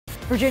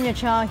Virginia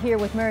Cha here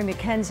with Mary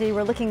McKenzie.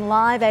 We're looking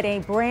live at a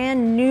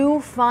brand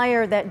new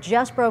fire that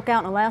just broke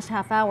out in the last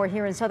half hour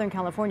here in Southern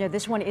California.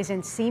 This one is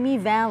in Simi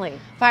Valley.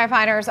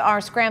 Firefighters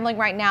are scrambling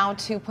right now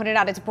to put it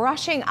out. It's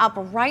brushing up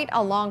right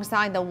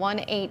alongside the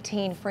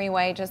 118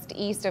 freeway, just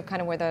east of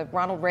kind of where the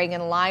Ronald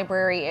Reagan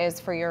Library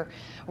is. For your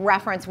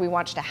reference, we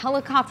watched a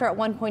helicopter at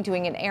one point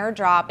doing an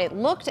airdrop. It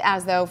looked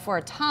as though for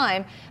a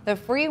time the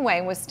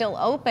freeway was still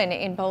open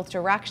in both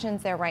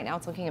directions there. Right now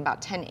it's looking about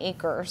 10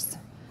 acres.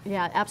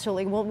 Yeah,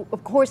 absolutely. Well,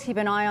 of course, keep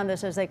an eye on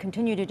this as they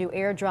continue to do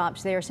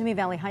airdrops there. Simi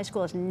Valley High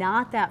School is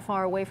not that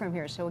far away from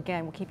here. So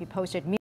again, we'll keep you posted.